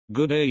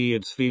Good day,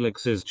 it's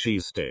Felix's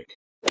cheese stick.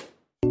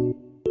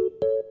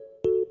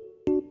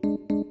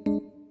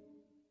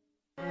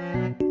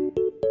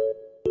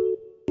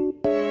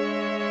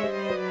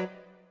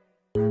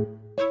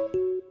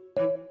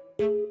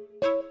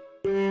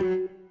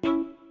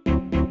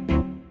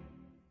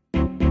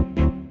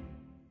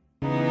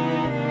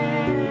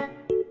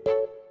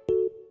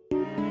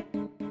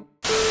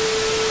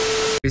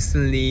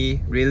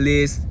 Recently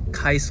released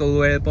Kai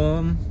solo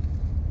album.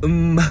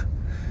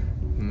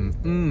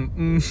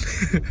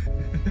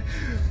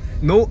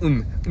 No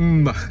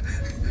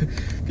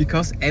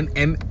because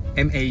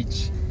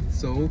MH.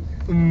 So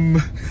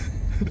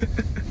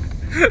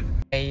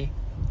I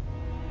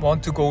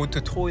want to go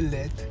to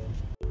toilet.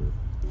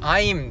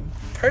 I'm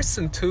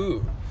person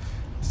too.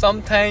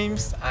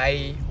 Sometimes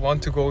I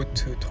want to go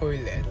to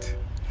toilet,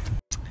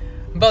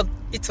 but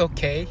it's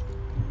okay.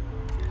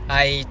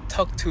 I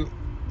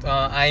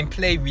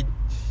play with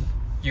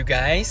you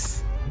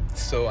guys,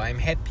 so I'm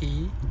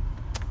happy.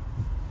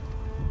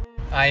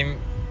 I'm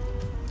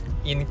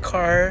in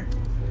car,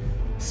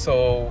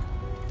 so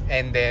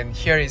and then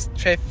here is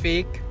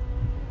traffic.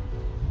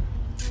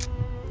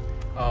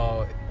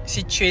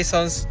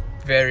 Situation's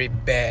very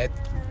bad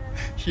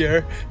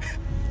here.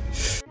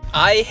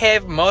 I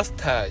have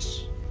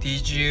mustache.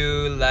 Did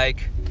you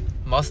like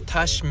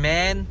mustache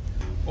man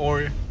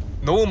or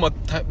no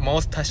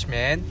mustache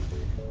man?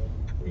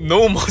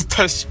 No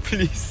mustache,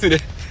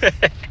 please.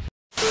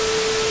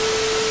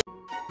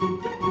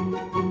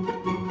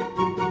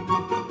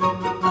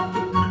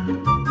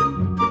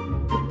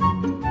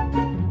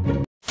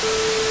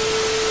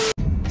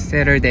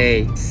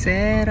 Saturday.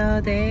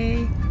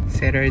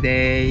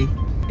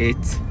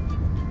 It's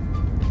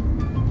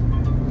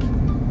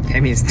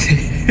Taemin's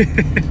Day.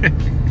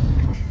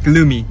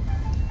 Gloomy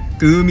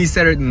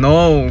Saturday.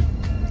 No,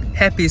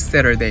 happy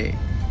Saturday.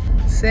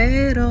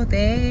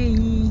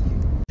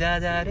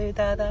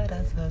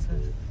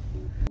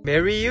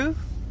 Marry you?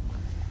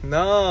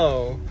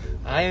 No,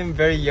 I am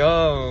very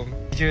young.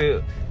 Did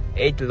you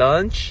ate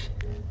lunch?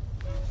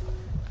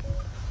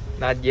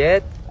 Not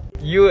yet?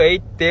 You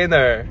ate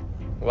dinner.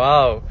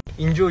 Wow,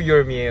 enjoy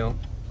your meal.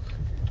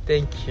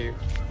 Thank you.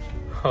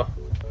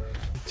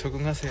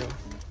 적응하세요.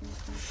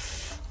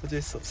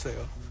 어쩔 수 없어요.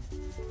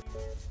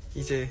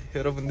 이제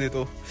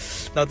여러분들도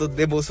나도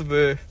내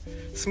모습을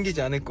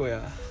숨기지 않을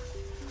거야.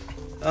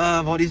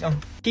 아, 머리장.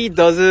 He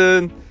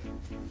doesn't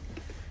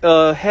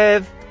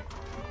have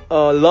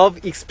a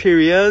love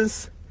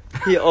experience.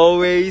 He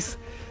always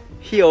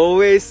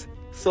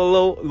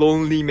solo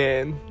lonely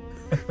man.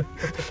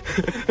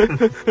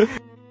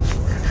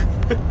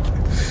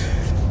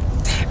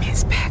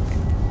 Taemin's back.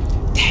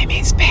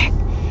 Taemin's back.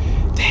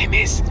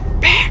 Taemin's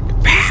back.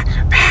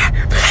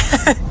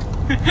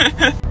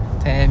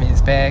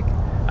 Taemin's back.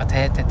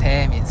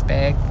 Taemin's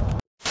back.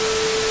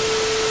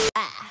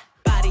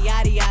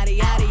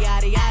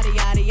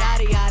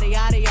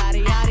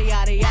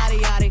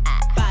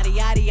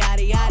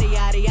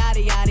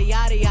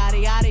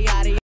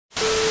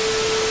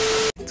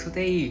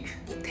 Today,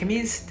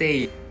 Taemin's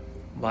Day.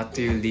 What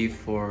do you live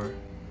for?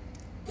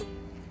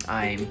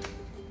 I'm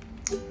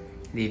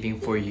living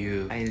for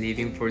you. I'm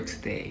living for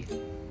today.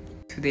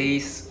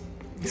 Today's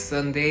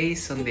Sunday.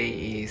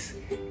 Sunday is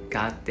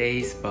God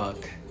days, but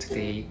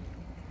today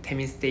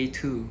Taemin's Day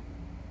too.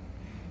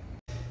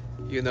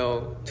 You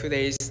know,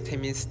 today is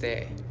Taemin's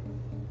Day,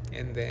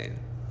 and then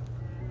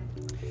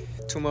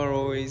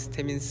tomorrow is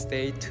Taemin's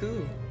Day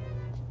too.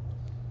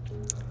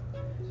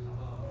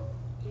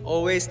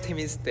 Always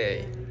Taemin's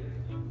Day.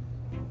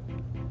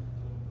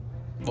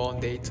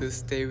 Monday,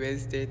 Tuesday,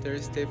 Wednesday,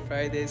 Thursday,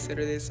 Friday,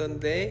 Saturday,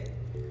 Sunday,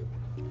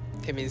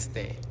 Taemin's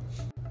Day.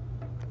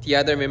 The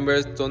other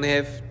members don't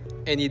have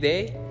any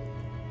day?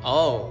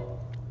 Oh,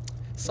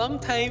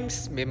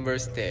 sometimes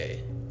Members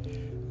Day.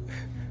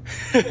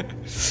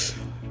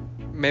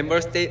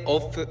 Members Day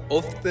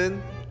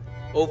often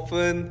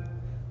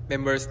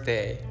Members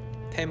Day.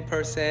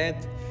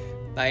 10%,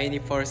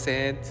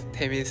 90%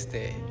 Taemin's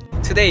Day.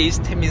 Today is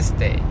Taemin's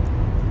Day.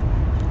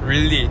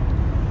 Really,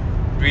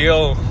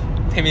 real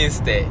Taemin's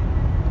Day.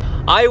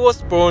 I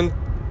was born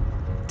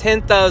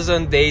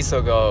 10,000 days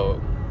ago,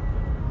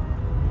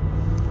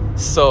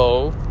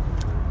 so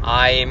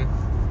I'm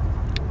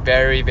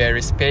very,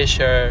 very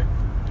special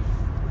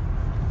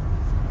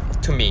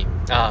to me.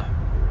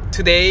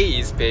 Today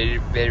is very,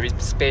 very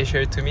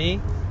special to me,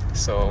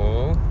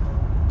 so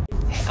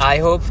I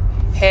hope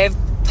have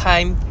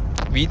time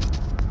with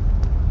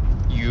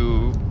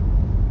you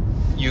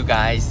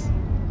guys.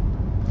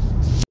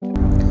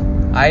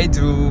 I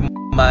do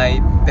my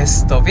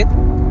best of it,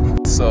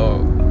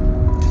 so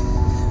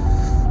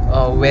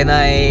when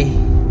I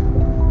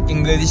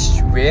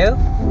English well,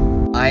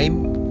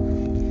 I'm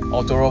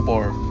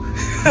adorable.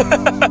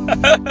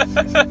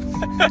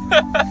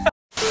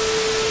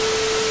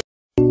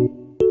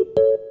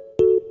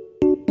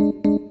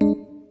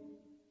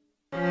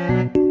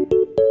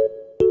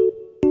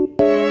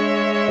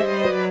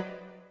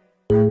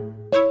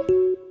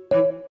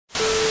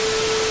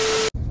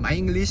 My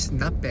English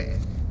not bad.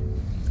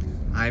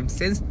 I'm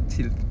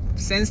sensitive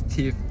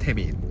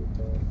Taemin.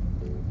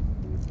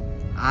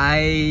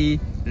 I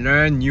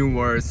learn new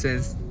words,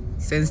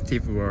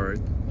 sensitive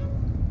word.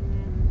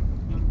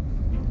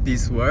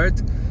 This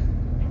word.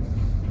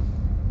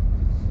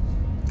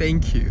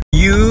 Thank you.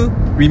 You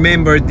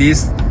remember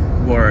this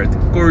word,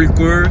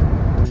 꿀꿀.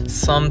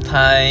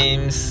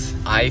 Sometimes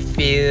I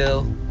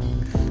feel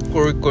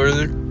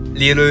꿀꿀,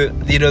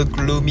 little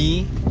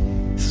gloomy.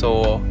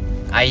 So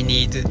I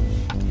need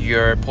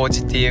your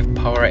positive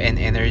power and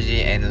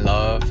energy and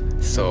love.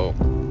 So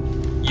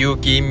you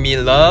give me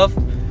love,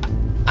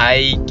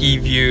 I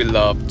give you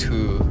love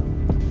too.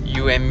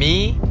 You and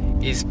me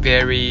is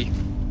very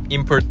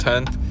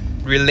important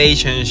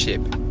relationship.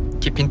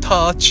 Keep in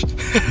touch.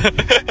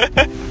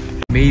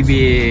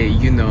 Maybe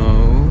you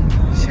know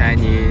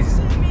SHINee's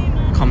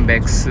come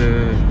back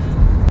soon.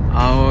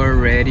 Are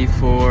ready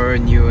for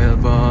new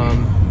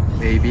album,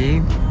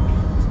 maybe.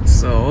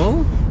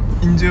 So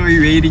enjoy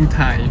waiting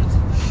time.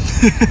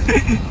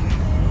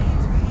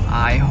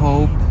 I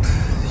hope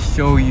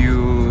show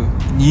you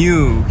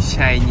new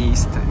SHINee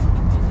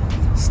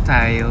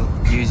style,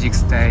 music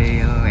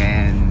style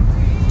and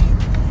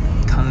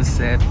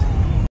concept.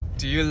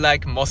 Do you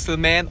like muscle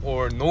man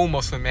or no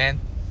muscle man?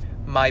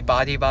 My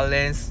body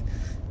balance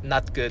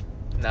not good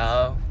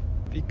now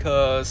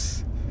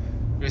because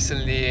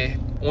recently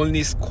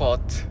only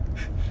squat.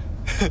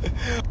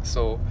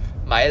 So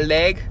my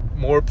leg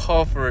more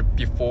powerful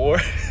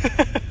before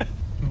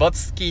but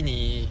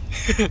skinny.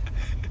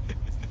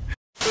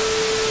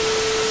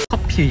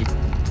 커피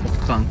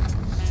먹방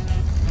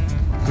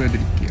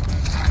보여드릴게요.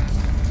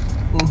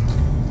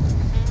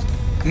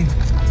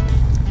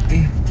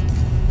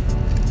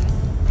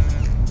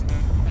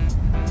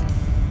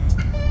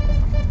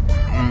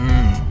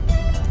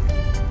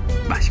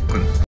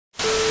 맛있군.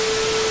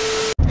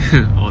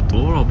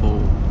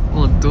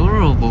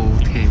 Adorable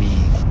Taemin.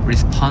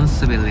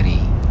 Responsibility.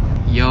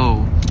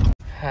 Yo.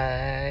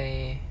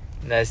 Hi.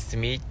 Nice to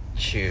meet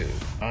you.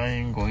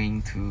 I'm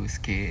going to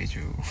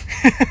schedule.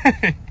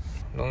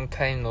 Long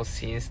time no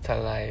see Insta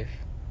live.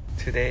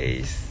 Today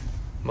is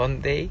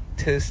Monday,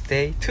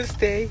 Tuesday.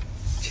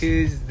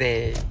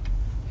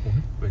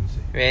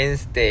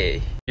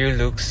 Wednesday. You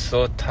look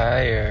so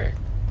tired.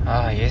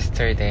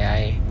 Yesterday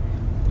I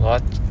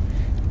watched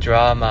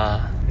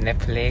drama,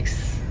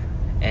 Netflix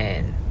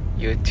and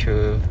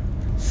YouTube,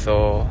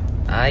 so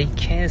I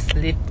can't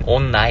sleep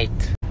all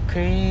night.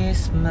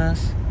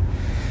 Christmas,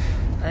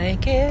 I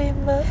gave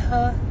my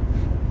heart,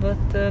 but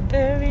the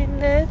very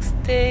next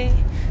day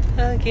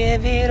I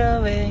gave it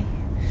away.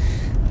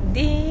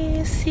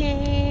 This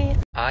year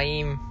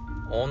I'm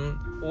on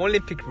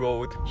Olympic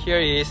Road. Here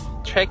is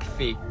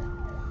traffic.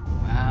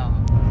 Wow,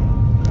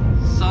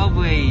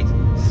 subway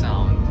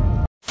sound.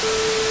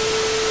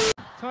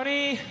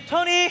 Tony,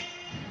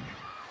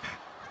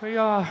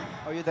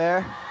 are you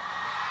there?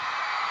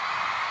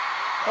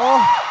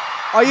 Oh,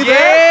 are you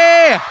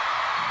there?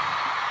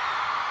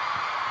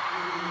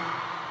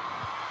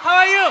 How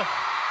are you?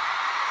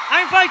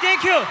 I'm fine,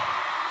 thank you.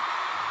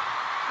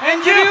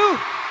 And you?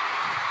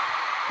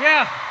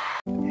 Yeah.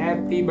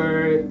 Happy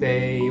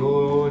birthday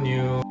on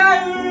you.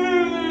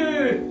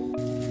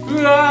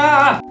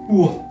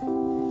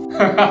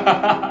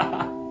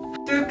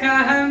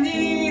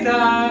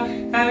 축하합니다.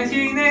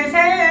 당신의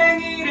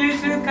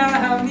생일을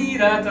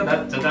축하합니다.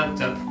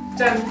 짜자자자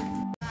짠.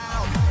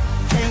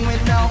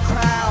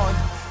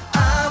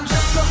 I'm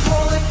just a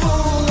holy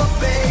fool of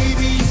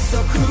baby,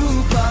 so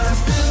cruel, but I'm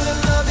still in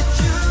love with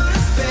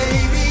Judas,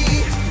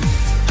 baby.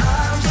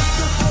 I'm just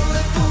a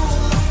holy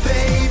fool of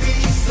baby,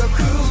 so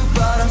cruel,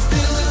 but I'm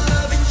still in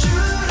love with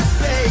Judas,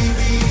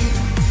 baby.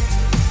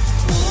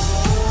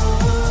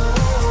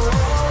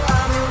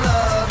 I'm in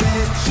love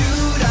with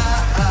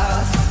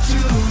Judas,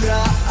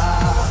 Judas.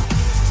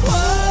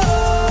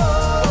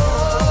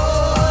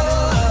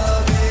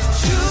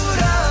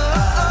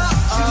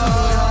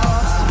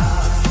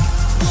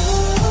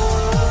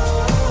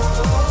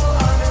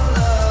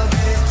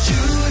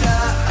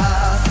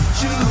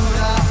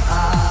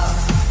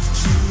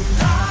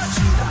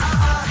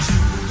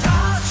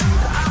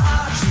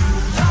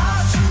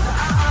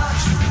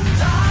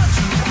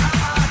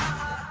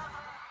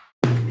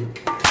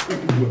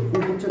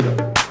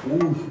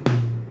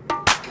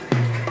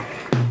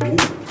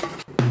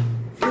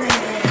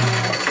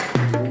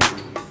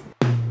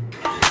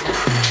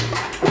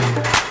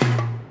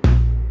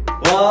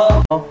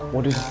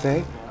 What did you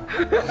say?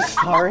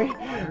 Sorry?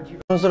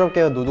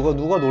 촌스럽게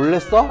누가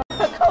놀랬어?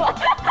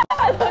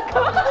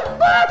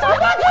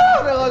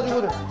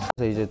 그래가지고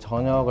그래서 이제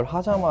저녁을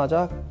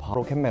하자마자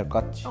바로 캔멜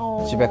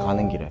깠지. 집에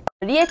가는 길에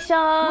리액션.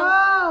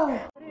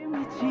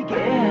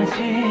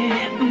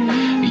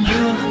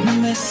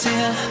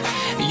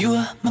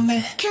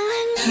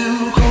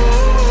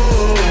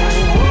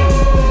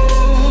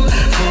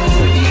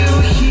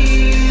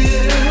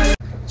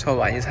 저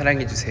많이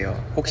사랑해주세요.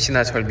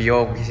 혹시나 절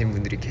미워하고 계신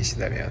분들이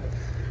계시다면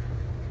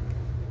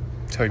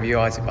절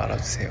미워하지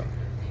말아주세요.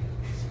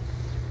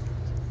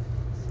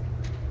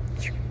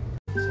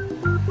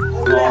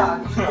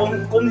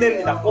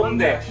 꼼대입니다,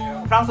 꼼대.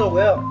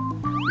 프랑스어고요.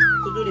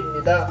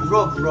 감사합니다.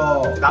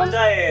 물어.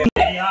 남자의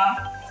내야.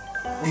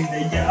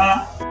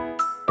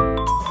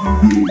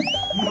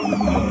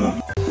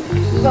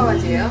 누가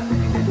맞이에요?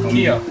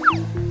 형이요.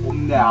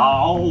 없네.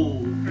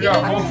 아우.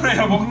 야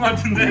먹은 것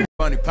같은데.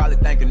 Funny, probably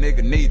think a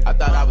nigga need. I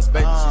thought I was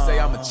fake. She say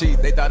I'm a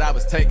cheat. They thought I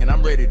was taken.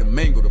 I'm ready to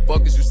mingle. The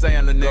fuck is you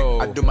saying, little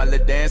nigga? I do my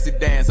little dancey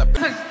dance. I 知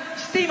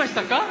っていまし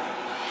たか？うわ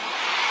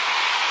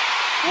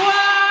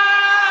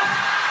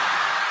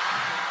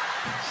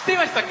ー！知ってい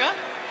ましたか？うわ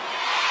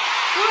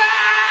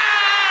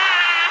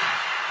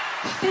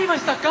ー！知っていま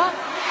したか？うわ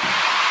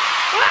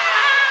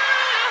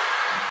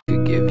ー！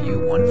 could give you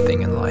one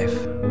thing in life,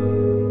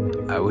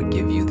 I would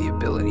give you the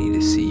ability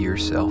to see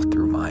yourself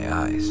through my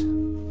eyes.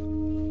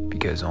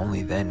 Because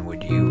only then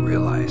would you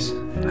realize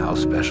how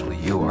special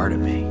you are to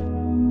me.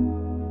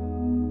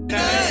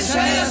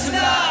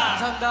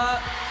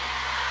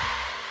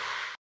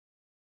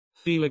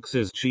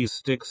 Felix's cheese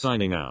stick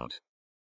signing out.